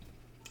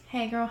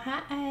Hey girl,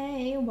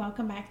 hi.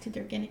 Welcome back to the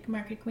Organic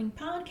Market Queen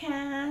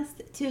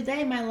podcast.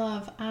 Today, my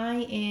love,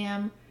 I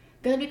am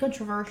going to be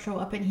controversial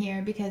up in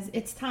here because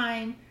it's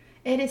time.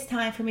 It is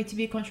time for me to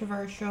be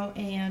controversial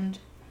and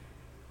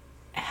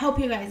help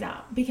you guys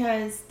out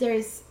because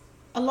there's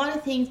a lot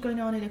of things going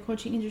on in the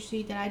coaching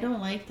industry that I don't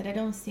like, that I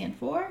don't stand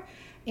for,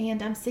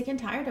 and I'm sick and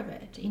tired of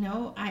it.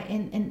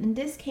 And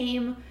this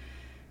came.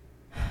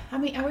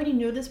 I already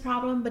knew this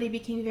problem, but it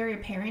became very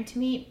apparent to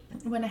me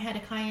when I had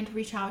a client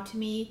reach out to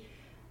me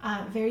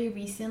very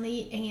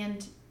recently,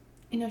 and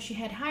she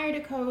had hired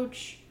a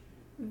coach,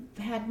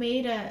 had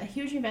made a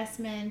huge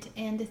investment,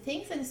 and the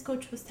things that this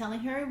coach was telling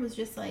her was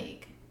just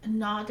like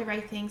not the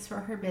right things for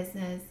her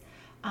business,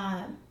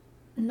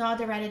 not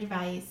the right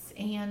advice.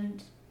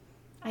 And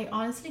I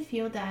honestly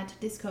feel that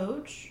this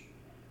coach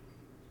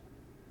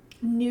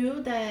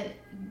knew that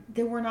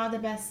they were not the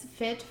best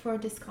fit for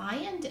this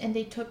client, and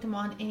they took them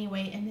on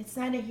anyway. And it's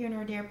neither here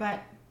nor there,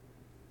 but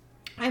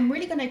I'm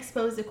really going to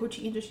expose the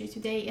coaching industry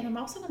today, and I'm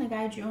also going to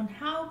guide you on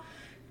how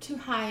to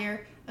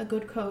hire a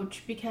good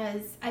coach,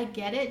 because I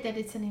get it that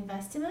it's an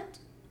investment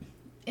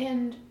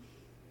and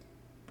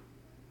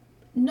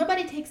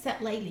nobody takes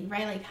that lightly,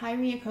 right? Like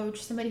hiring a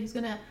coach, somebody who's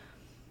going to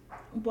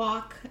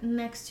walk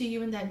next to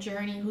you in that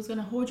journey, who's going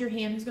to hold your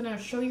hand, who's going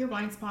to show your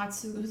blind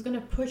spots, who's going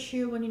to push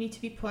you when you need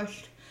to be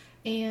pushed,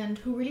 and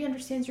who really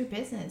understands your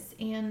business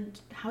and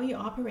how you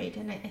operate.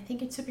 And I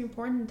think it's super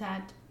important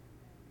that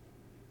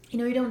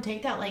you don't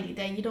take that lightly,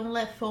 that you don't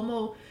let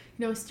FOMO,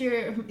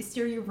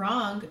 steer you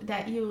wrong,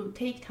 that you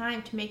take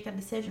time to make that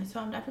decision. So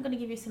I'm definitely going to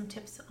give you some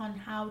tips on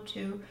how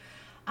to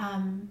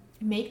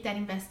make that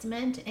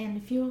investment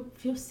and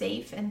feel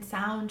safe and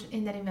sound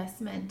in that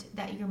investment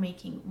that you're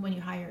making when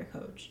you hire a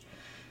coach.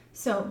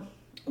 So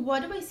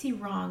what do I see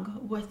wrong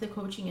with the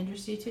coaching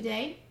industry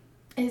today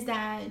is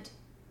that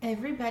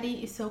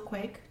everybody is so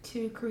quick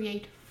to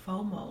create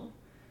FOMO.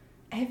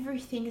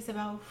 Everything is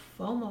about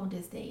FOMO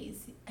these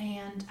days,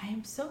 and I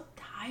am so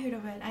tired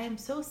of it. I am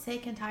so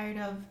sick and tired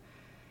of,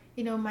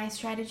 my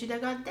strategy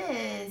that got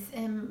this,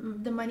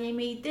 and the money I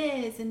made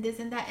this, and this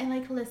and that.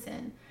 And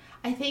listen,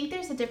 I think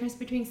there's a difference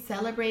between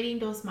celebrating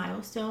those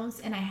milestones,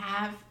 and I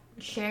have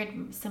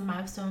shared some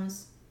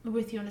milestones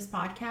with you on this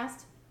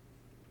podcast.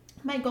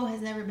 My goal has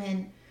never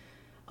been,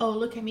 oh,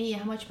 look at me,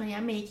 how much money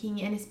I'm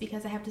making, and it's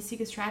because I have the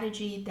secret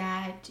strategy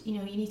that, you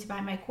need to buy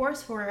my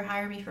course for or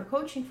hire me for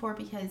coaching for,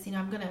 because,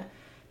 I'm going to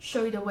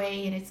show you the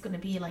way and it's going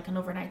to be like an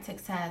overnight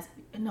success.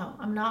 No,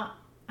 I'm not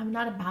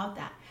about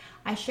that.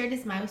 I share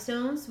these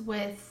milestones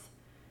with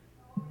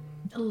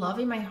love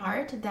in my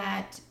heart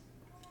that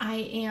I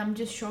am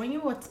just showing you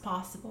what's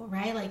possible,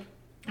 right? Like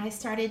I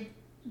started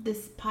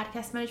this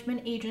podcast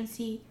management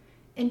agency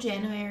in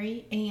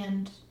January,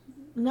 and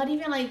not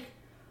even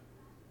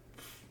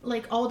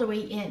like all the way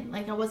in.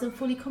 Like I wasn't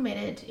fully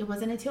committed. It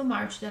wasn't until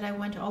March that I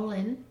went all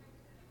in,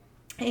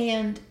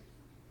 and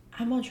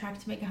I'm on track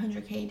to make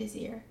 100K this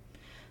year.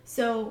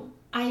 So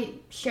I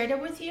shared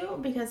it with you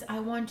because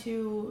I want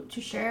to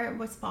share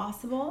what's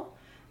possible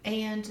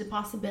and the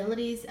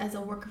possibilities as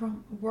a work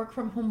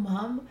from home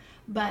mom,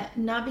 but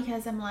not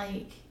because I'm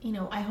like,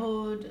 I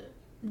hold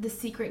the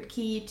secret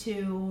key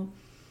to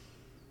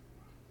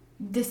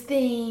this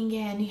thing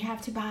and you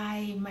have to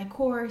buy my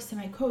course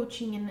and my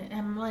coaching, and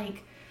I'm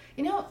like,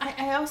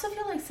 I also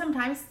feel like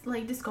sometimes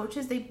like these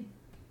coaches, they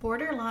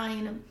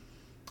borderline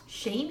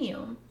shame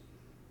you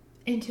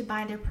into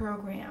buying their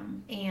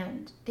program,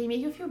 and they make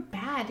you feel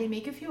bad. They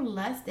make you feel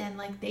less than,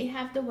 like they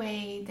have the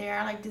way. They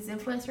are like this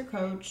influencer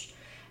coach,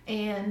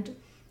 and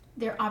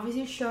they're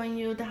obviously showing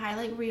you the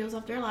highlight reels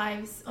of their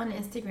lives on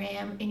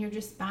Instagram, and you're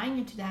just buying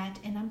into that.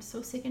 And I'm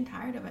so sick and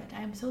tired of it.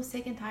 I'm so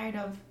sick and tired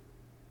of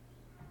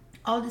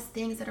all these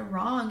things that are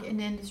wrong in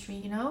the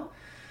industry,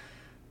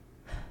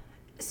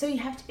 So you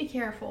have to be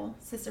careful,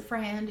 sister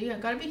friend. You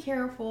gotta be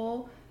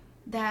careful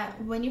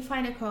that when you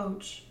find a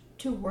coach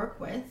to work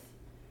with,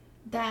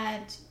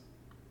 that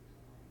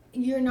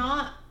you're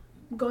not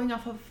going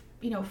off of,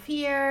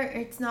 fear.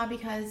 It's not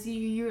because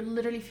you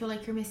literally feel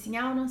like you're missing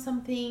out on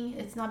something.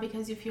 It's not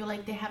because you feel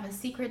like they have a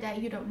secret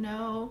that you don't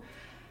know.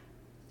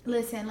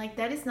 Listen, like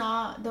that is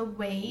not the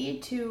way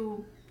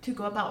to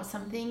go about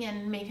something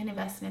and make an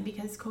investment,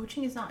 because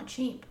coaching is not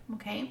cheap,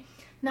 okay?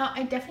 Now,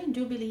 I definitely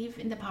do believe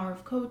in the power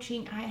of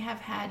coaching. I have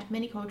had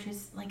many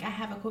coaches. Like I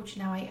have a coach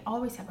now. I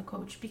always have a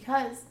coach,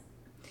 because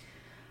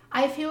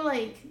I feel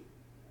like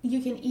you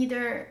can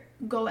either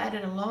go at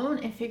it alone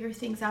and figure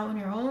things out on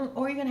your own,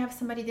 or you're going to have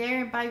somebody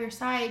there by your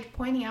side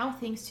pointing out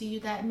things to you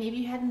that maybe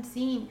you hadn't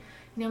seen.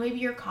 Maybe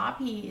your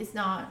copy is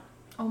not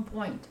on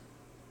point.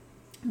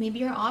 Maybe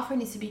your offer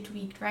needs to be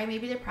tweaked, right?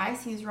 Maybe the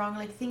pricing is wrong,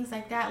 like things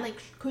like that. Like,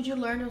 could you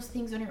learn those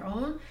things on your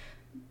own?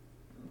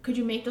 Could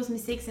you make those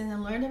mistakes and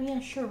then learn them?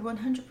 Yeah, sure,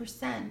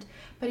 100%.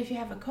 But if you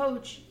have a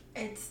coach,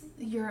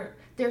 there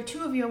are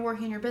two of you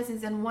working in your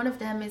business, and one of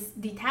them is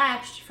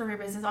detached from your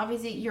business.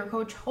 Obviously, your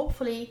coach,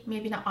 hopefully,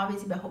 maybe not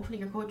obviously, but hopefully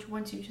your coach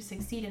wants you to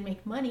succeed and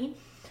make money.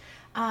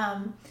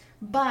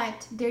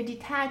 But they're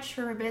detached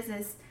from your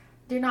business.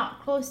 They're not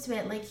close to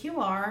it like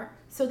you are.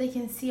 so they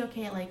can see,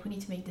 okay, like we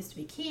need to make this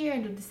tweak here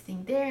and do this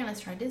thing there, and let's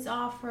try this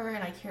offer, and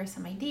like here are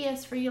some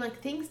ideas for you,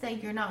 like things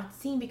that you're not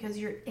seeing because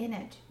you're in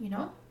it, you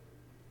know.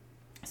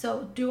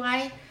 So do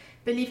I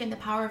believe in the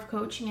power of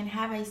coaching, and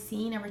have I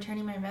seen a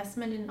returning my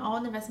investment in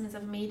all the investments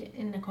I've made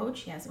in a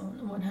coach? Yes,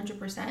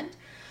 100%.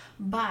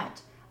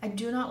 But I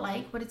do not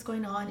like what is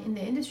going on in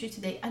the industry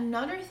today.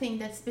 Another thing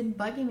that's been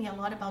bugging me a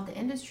lot about the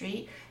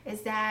industry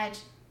is that,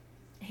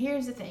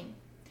 here's the thing,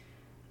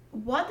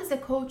 what does a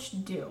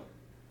coach do?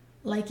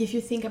 Like if you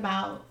think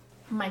about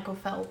Michael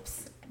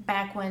Phelps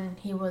back when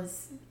he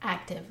was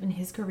active in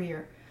his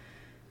career,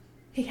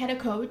 he had a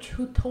coach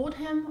who told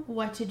him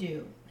what to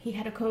do. He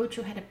had a coach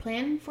who had a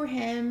plan for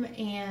him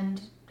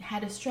and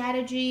had a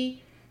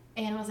strategy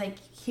and was like,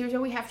 here's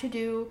what we have to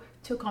do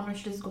to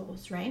accomplish these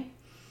goals, right?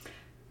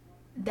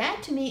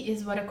 That to me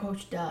is what a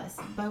coach does.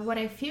 But what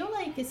I feel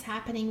like is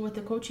happening with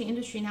the coaching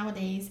industry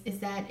nowadays is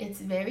that it's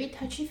very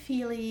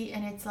touchy-feely,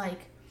 and it's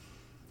like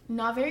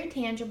not very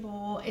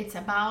tangible. It's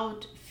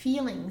about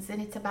feelings,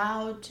 and it's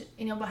about,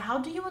 but how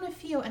do you want to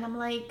feel? And I'm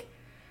like,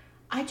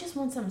 I just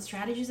want some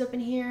strategies up in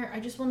here. I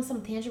just want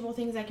some tangible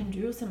things I can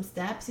do, some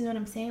steps, you know what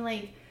I'm saying?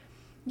 Like,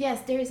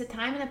 yes, there is a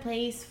time and a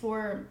place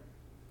for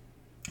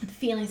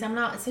feelings. I'm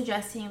not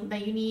suggesting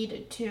that you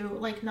need to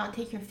like not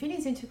take your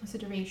feelings into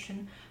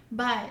consideration,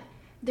 but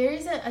there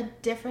is a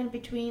difference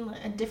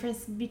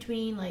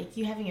between like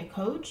you having a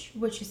coach,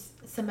 which is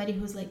somebody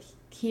who's like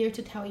here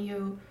to tell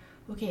you,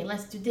 okay,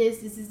 let's do this.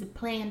 This is the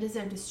plan. These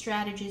are the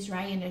strategies,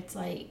 right? And it's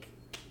like,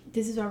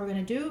 this is what we're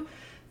going to do,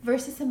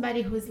 versus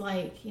somebody who's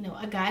like,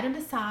 a guide on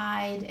the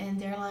side,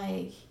 and they're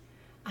like,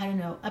 I don't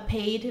know, a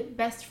paid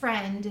best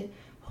friend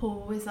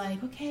who is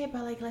like, okay,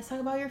 but like, let's talk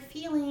about your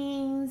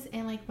feelings,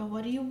 and like, but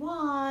what do you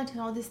want,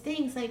 and all these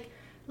things. Like,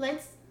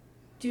 let's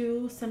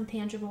do some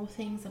tangible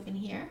things up in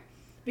here,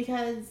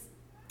 because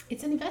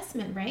it's an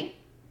investment, right?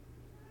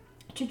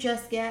 To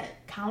just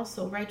get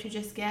counsel, right? To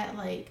just get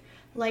like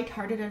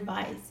lighthearted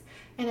advice.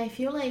 And I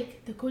feel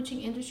like the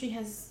coaching industry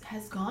has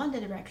gone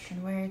the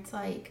direction where it's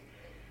like,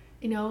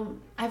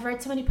 I've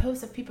read so many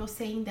posts of people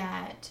saying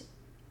that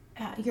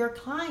your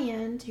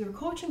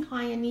coaching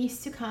client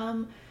needs to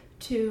come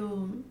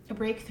to a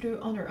breakthrough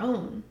on their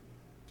own.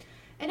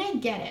 And I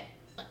get it.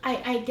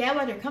 I get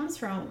where it comes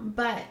from,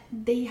 but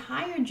they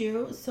hired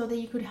you so that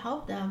you could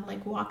help them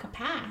like walk a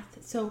path.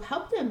 So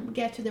help them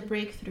get to the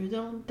breakthrough.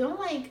 Don't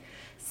like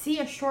see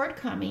a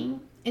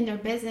shortcoming in their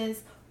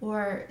business,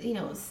 or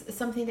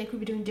something they could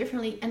be doing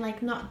differently, and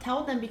like not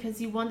tell them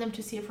because you want them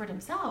to see it for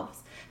themselves,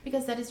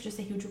 because that is just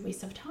a huge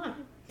waste of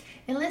time.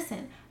 And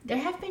listen, there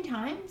have been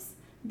times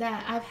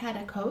that I've had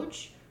a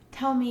coach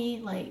tell me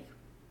like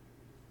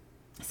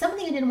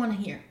something I didn't want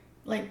to hear,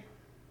 like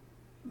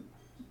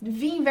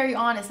being very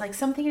honest, like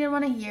something I didn't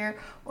want to hear,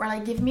 or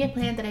like give me a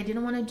plan that I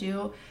didn't want to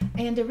do.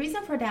 And the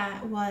reason for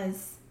that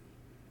was,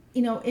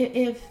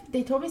 if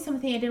they told me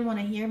something I didn't want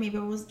to hear, maybe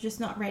I was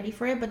just not ready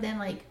for it. But then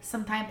like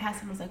some time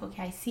passed and I was like,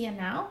 okay, I see it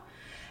now.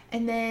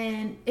 And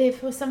then if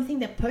it was something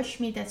that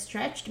pushed me, that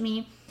stretched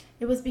me,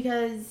 it was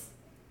because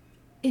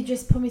it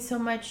just put me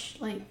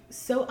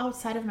so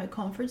outside of my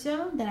comfort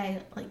zone that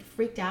I like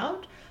freaked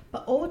out.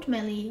 But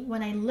ultimately,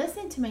 when I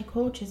listen to my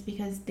coaches,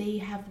 because they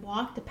have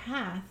walked the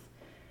path,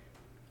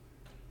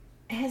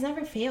 it has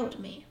never failed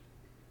me.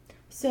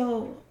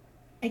 So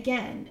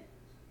again,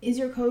 is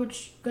your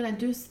coach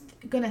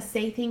gonna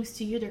say things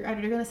to you? Are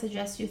they gonna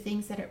suggest you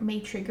things that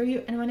may trigger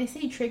you? And when I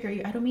say trigger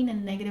you, I don't mean in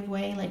a negative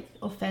way, like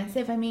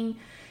offensive. I mean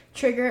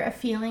trigger a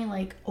feeling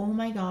like, oh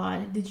my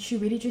god, did she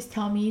really just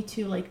tell me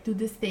to like do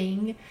this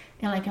thing?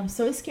 And like, I'm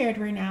so scared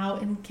right now,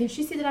 and can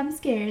she see that I'm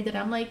scared, that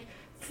I'm like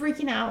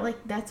freaking out?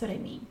 Like, that's what I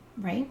mean,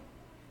 right?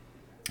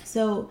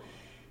 So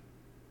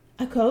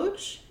a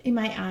coach, in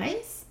my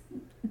eyes,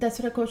 that's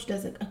what a coach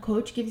does. A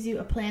coach gives you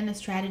a plan, a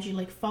strategy,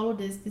 like follow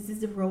this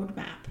is the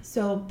roadmap.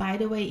 So by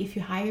the way, if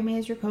you hire me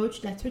as your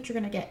coach, that's what you're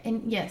going to get.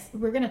 And yes,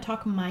 we're going to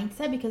talk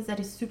mindset, because that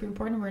is super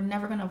important. We're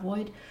never going to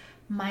avoid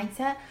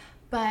mindset,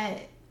 but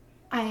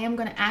I am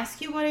going to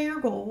ask you, what are your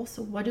goals?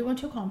 What do you want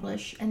to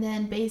accomplish? And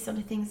then based on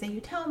the things that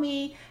you tell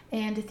me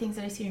and the things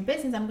that I see in your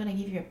business, I'm going to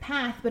give you a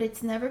path. But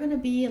it's never going to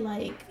be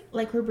like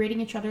we're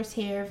braiding each other's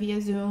hair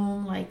via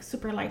Zoom, like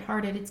super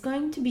lighthearted. It's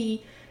going to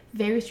be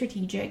very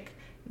strategic,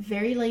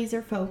 very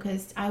laser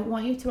focused. I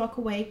want you to walk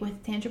away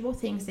with tangible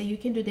things that you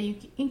can do, that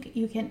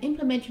you can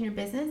implement in your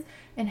business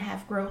and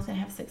have growth and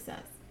have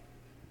success.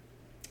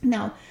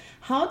 Now,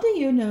 how do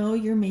you know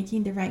you're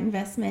making the right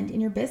investment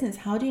in your business?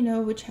 How do you know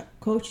which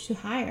coach to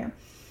hire?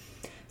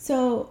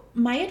 So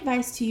my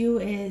advice to you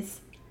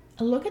is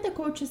look at the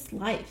coach's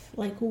life.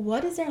 Like,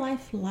 what is their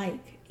life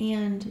like?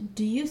 And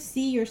do you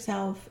see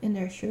yourself in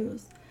their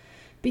shoes?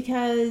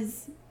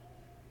 Because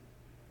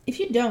if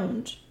you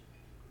don't,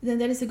 then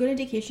that is a good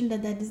indication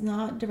that that is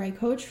not the right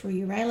coach for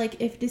you, right?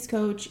 Like, if this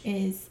coach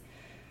is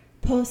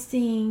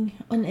posting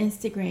on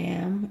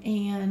Instagram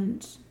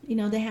and,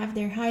 they have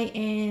their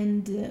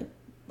high-end,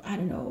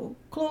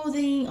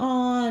 clothing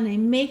on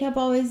and makeup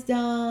always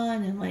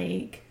done and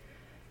like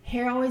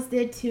hair always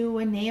did too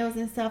and nails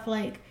and stuff,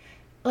 like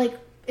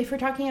if we're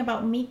talking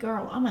about me,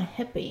 girl, I'm a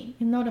hippie.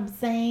 You know what I'm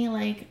saying?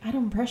 Like, I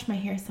don't brush my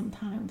hair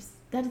sometimes.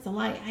 That is a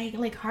lie. I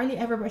like hardly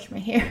ever brush my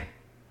hair.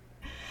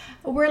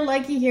 We're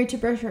lucky here to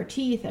brush our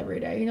teeth every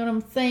day. You know what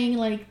I'm saying?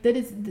 Like,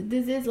 this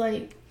is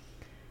like,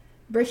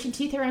 brushing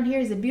teeth around here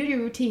is a beauty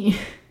routine.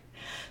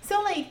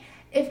 So like,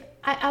 if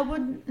I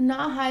would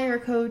not hire a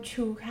coach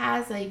who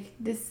has like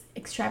this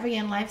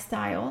extravagant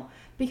lifestyle,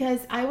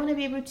 because I want to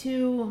be able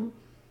to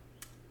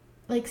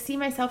like see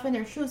myself in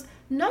their shoes.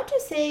 Not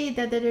to say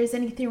that there's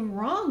anything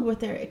wrong with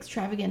their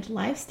extravagant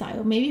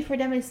lifestyle. Maybe for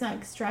them it's not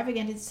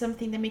extravagant, it's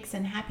something that makes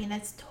them happy, and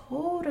that's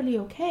totally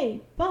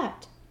okay.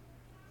 But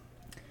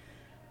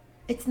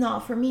it's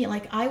not for me.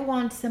 Like, I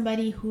want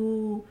somebody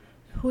who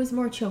is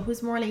more chill,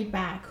 who's more laid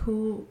back,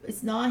 who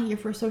is not here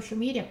for social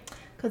media.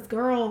 Because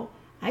girl,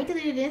 I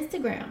deleted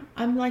Instagram.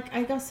 I'm like,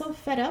 I got so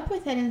fed up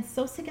with it and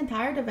so sick and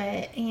tired of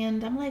it.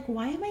 And I'm like,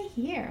 why am I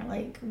here?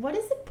 Like, what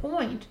is the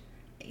point?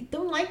 I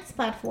don't like this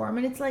platform.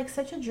 And it's like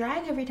such a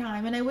drag every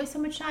time. And I waste so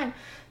much time.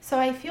 So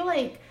I feel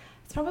like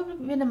it's probably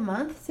been a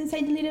month since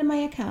I deleted my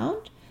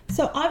account.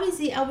 So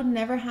obviously I would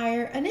never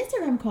hire an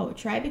Instagram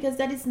coach, right? Because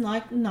that is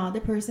not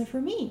the person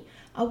for me.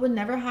 I would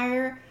never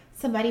hire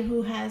somebody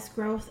who has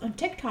growth on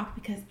TikTok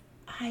because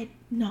I'm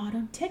not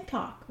on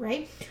TikTok,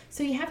 right?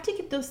 So you have to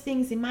keep those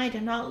things in mind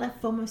and not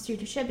let FOMO steer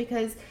the ship,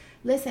 because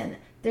listen,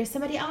 there's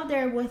somebody out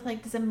there with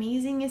like this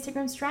amazing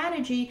Instagram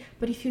strategy,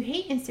 but if you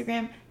hate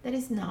Instagram, that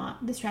is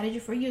not the strategy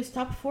for you.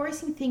 Stop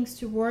forcing things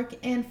to work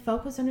and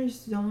focus on your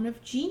zone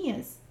of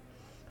genius.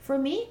 For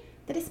me,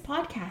 that is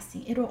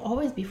podcasting. It will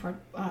always be for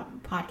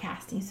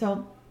podcasting.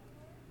 So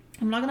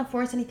I'm not going to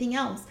force anything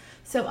else.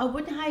 So I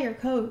wouldn't hire a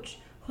coach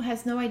who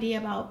has no idea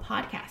about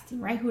podcasting,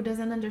 right? Who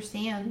doesn't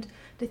understand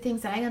the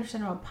things that I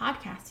understand about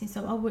podcasting.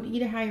 So I would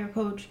either hire a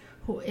coach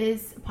who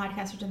is a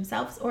podcaster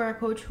themselves, or a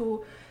coach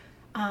who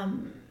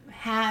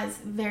has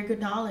very good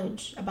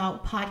knowledge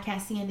about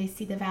podcasting and they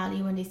see the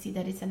value and they see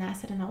that it's an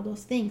asset and all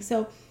those things.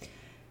 So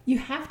you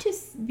have to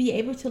be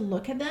able to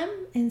look at them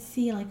and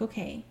see like,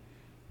 okay,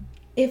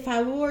 if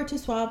I were to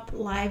swap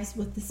lives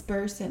with this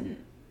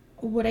person,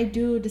 would I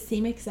do the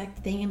same exact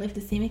thing and live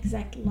the same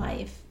exact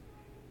life?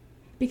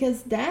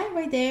 Because that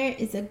right there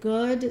is a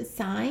good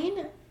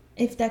sign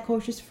if that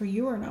coach is for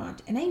you or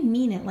not. And I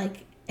mean it,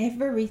 like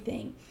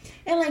everything.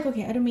 And like,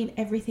 okay, I don't mean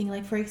everything.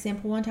 Like, for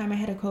example, one time I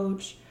had a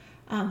coach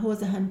who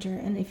was a hunter.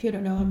 And if you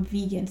don't know, I'm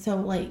vegan. So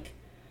like,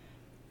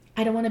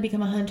 I don't want to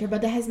become a hunter,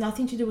 but that has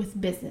nothing to do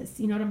with business.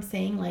 You know what I'm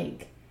saying?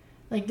 Like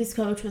this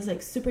coach was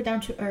like super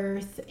down to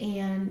earth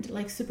and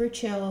like super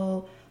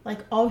chill, like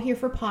all here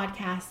for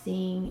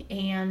podcasting.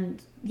 And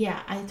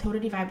yeah, I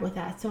totally vibe with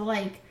that. So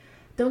like,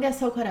 don't get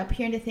so caught up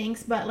here into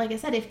things. But like I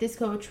said, if this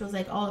coach was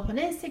like all up on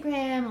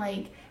Instagram,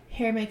 like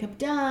hair, makeup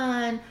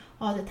done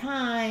all the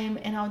time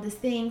and all these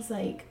things,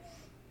 like,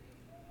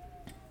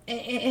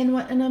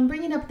 and I'm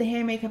bringing up the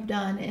hair, makeup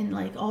done and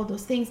like all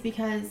those things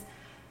because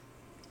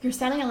you're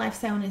selling a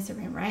lifestyle on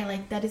Instagram, right?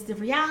 Like that is the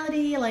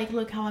reality. Like,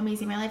 look how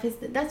amazing my life is.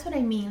 That's what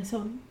I mean.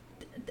 So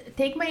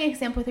take my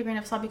example with a grain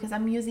of salt, because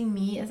I'm using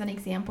me as an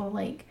example.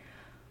 Like,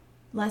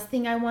 last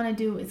thing I want to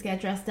do is get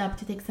dressed up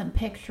to take some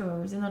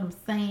pictures, you know what I'm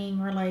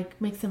saying? Or like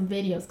make some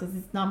videos, because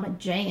it's not my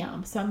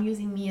jam. So I'm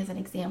using me as an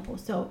example.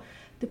 So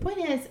the point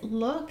is,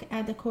 look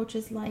at the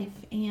coach's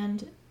life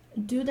and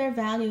do their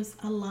values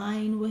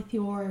align with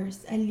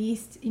yours, at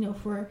least, you know,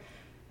 for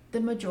the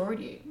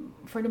majority,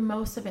 for the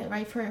most of it,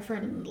 right? For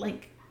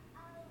like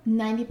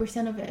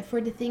 90% of it,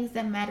 for the things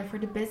that matter, for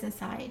the business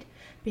side.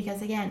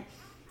 Because again,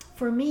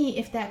 for me,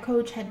 if that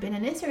coach had been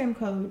an Instagram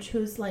coach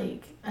who's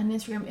like an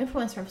Instagram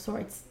influencer of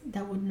sorts,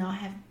 that would not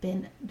have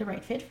been the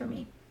right fit for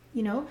me,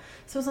 you know?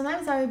 So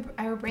sometimes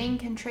our brain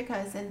can trick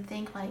us and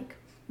think like,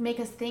 make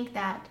us think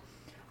that,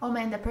 oh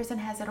man, that person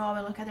has it all,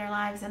 and look at their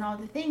lives and all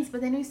the things.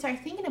 But then you start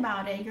thinking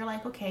about it, you're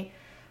like, okay,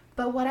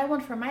 but what I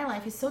want for my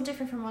life is so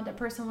different from what that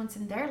person wants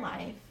in their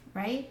life,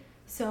 right?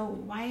 So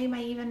why am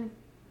I even,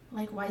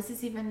 like, why is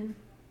this even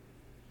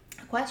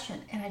a question?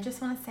 And I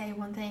just want to say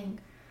one thing.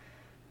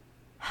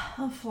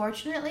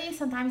 Unfortunately,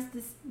 sometimes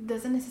this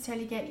doesn't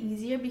necessarily get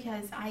easier,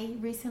 because I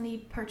recently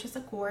purchased a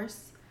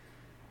course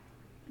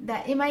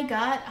that in my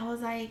gut, I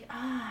was like,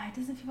 it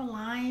doesn't feel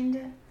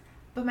aligned.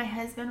 But my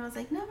husband was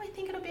like, no, I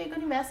think it'll be a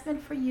good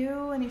investment for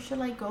you and you should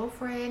like go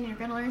for it and you're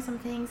going to learn some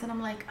things. And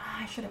I'm like,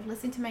 I should have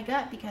listened to my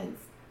gut, because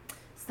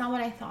it's not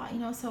what I thought, you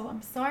know? So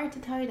I'm sorry to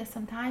tell you that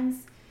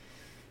sometimes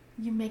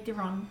you make the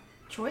wrong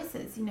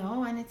choices, you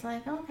know? And it's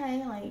like,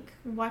 okay, like,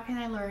 what can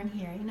I learn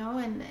here, you know?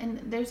 And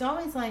there's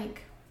always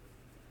like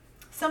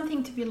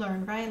something to be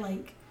learned, right?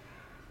 Like,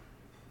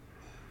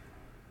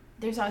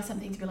 there's always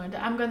something to be learned.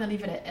 I'm going to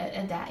leave it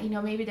at that. You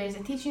know, maybe there's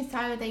a teaching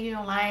style that you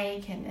don't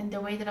like, and the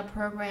way that a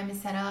program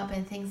is set up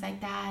and things like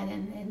that,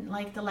 and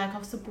like the lack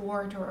of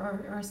support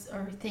or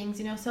things,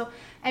 you know. So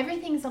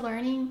everything's a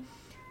learning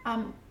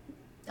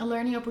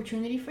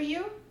opportunity for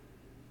you.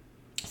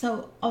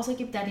 So also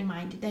keep that in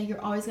mind, that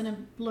you're always going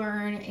to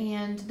learn.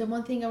 And the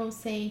one thing I will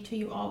say to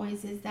you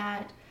always is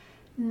that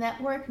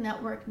network.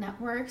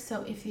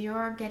 So if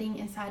you're getting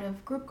inside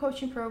of group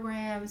coaching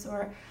programs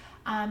or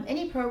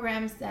Any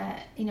programs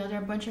that, there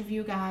are a bunch of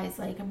you guys,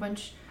 like a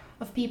bunch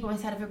of people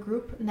inside of a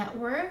group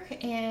network,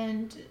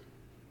 and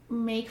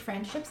make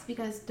friendships,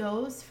 because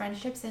those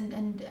friendships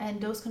and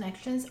those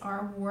connections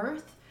are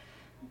worth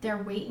their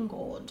weight in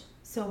gold.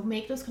 So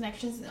make those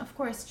connections, of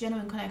course,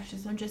 genuine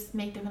connections. Don't just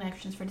make the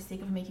connections for the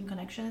sake of making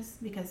connections,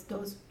 because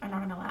those are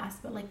not gonna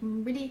last. But like,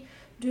 really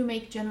do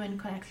make genuine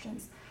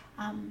connections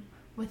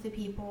with the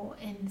people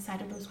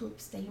inside of those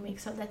groups that you make.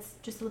 So that's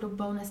just a little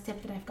bonus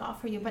tip that I've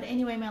got for you. But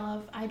anyway, my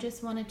love, I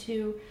just wanted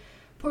to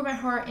pour my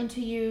heart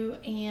into you.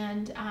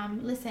 And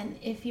listen,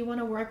 if you want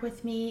to work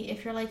with me,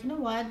 if you're like, you know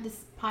what,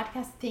 this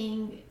podcast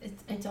thing,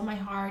 it's on my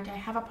heart, I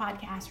have a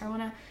podcast, or I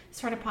want to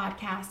start a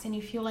podcast, and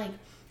you feel like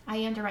I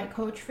am the right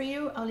coach for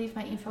you, I'll leave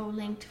my info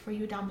linked for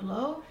you down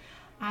below.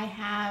 I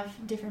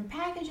have different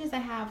packages. I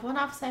have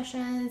one-off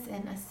sessions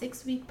and a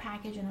 6-week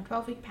package and a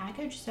 12-week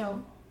package.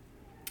 So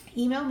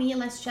email me,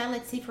 let's chat,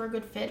 let's see if we're a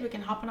good fit. We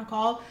can hop on a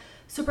call,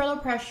 super low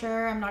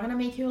pressure. I'm not gonna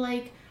make you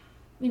like,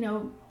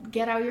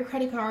 get out your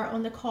credit card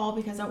on the call,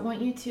 because I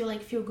want you to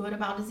like feel good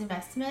about this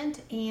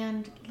investment.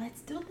 And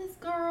let's do this,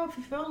 girl. If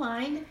you feel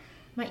aligned,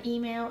 my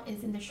email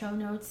is in the show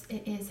notes.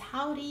 It is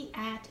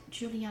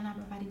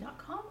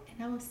howdy@julianabravati.com,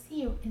 and I will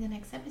see you in the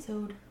next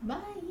episode.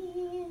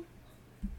 Bye.